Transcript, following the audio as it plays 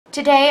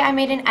Today I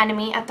made an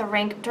enemy at the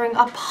rink during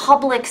a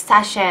public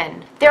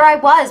session. There I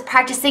was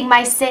practicing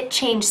my sit,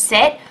 change,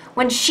 sit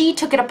when she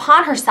took it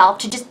upon herself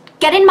to just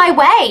get in my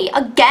way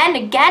again,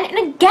 and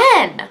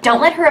again.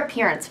 Don't let her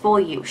appearance fool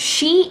you.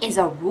 She is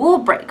a rule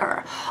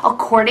breaker.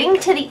 According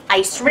to the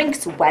ice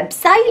rink's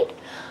website,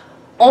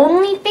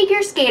 only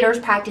figure skaters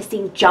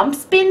practicing jump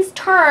spins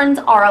turns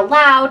are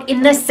allowed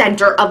in the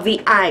center of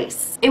the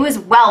ice. It was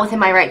well within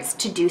my rights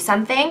to do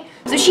something,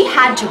 so she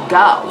had to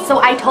go. So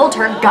I told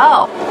her,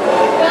 go.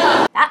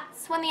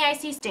 That's when the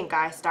icy stink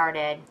eye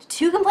started.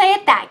 Two can play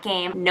at that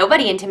game.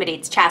 Nobody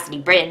intimidates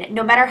Chasity Bryn,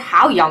 no matter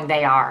how young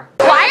they are.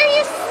 Why are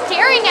you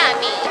staring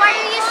at me? Why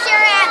are you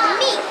staring at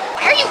me?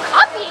 Why are you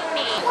copying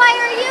me? Why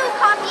are you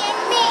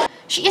copying me?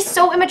 She is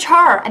so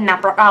immature, and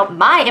that brought out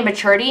my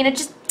immaturity, and it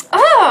just,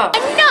 ugh.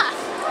 Enough!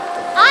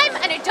 I'm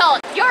an adult,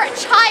 you're a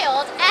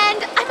child,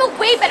 and I'm a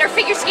way better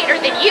figure skater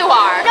than you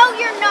are. No,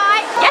 you're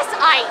not. Yes,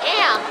 I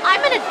am. I'm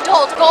an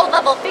adult gold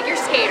level figure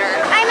skater.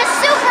 I'm a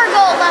super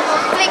gold level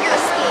figure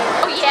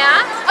skater. Oh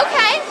yeah?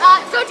 Okay,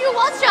 go do a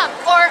wall jump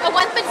or a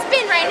 1-foot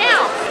spin right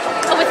now.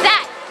 Oh, with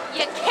that,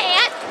 you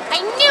can't?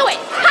 I knew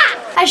it.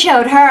 Ha! I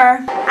showed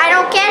her. I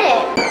don't get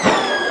it.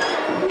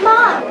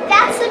 Mom,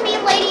 that's the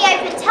mean lady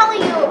I've been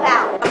telling you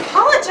about.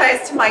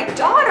 Apologize to my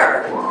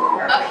daughter.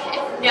 Okay,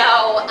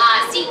 no,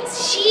 see,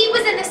 she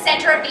was in the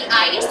center of the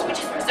ice, which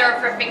is reserved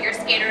for figure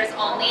skaters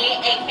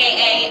only,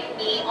 aka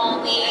me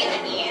only,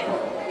 and you.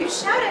 You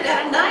shouted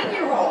at a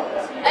 9-year-old.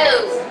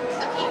 Oh,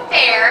 okay,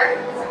 fair.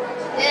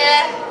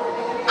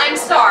 I'm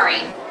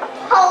sorry.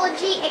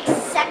 Apology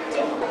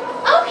accepted.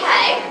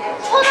 Okay,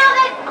 well now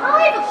that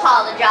I've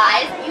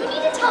apologized, you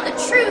need to tell the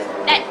truth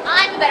that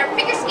I'm a better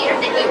figure skater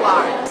than you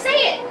are.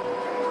 Say it.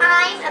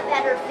 I'm a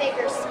better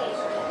figure skater.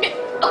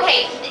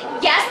 Okay,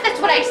 yes, that's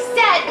what I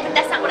said, but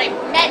that's not what I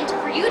meant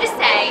for you to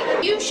say.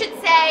 You should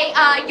say,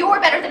 you're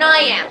better than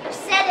I am. You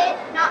said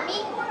it, not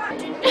me.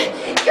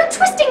 You're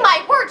twisting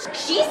my words.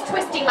 She's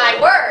twisting my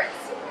words.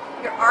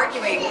 You're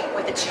arguing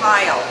with a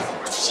child.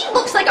 She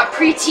looks like a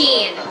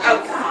preteen.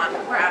 Oh, come on.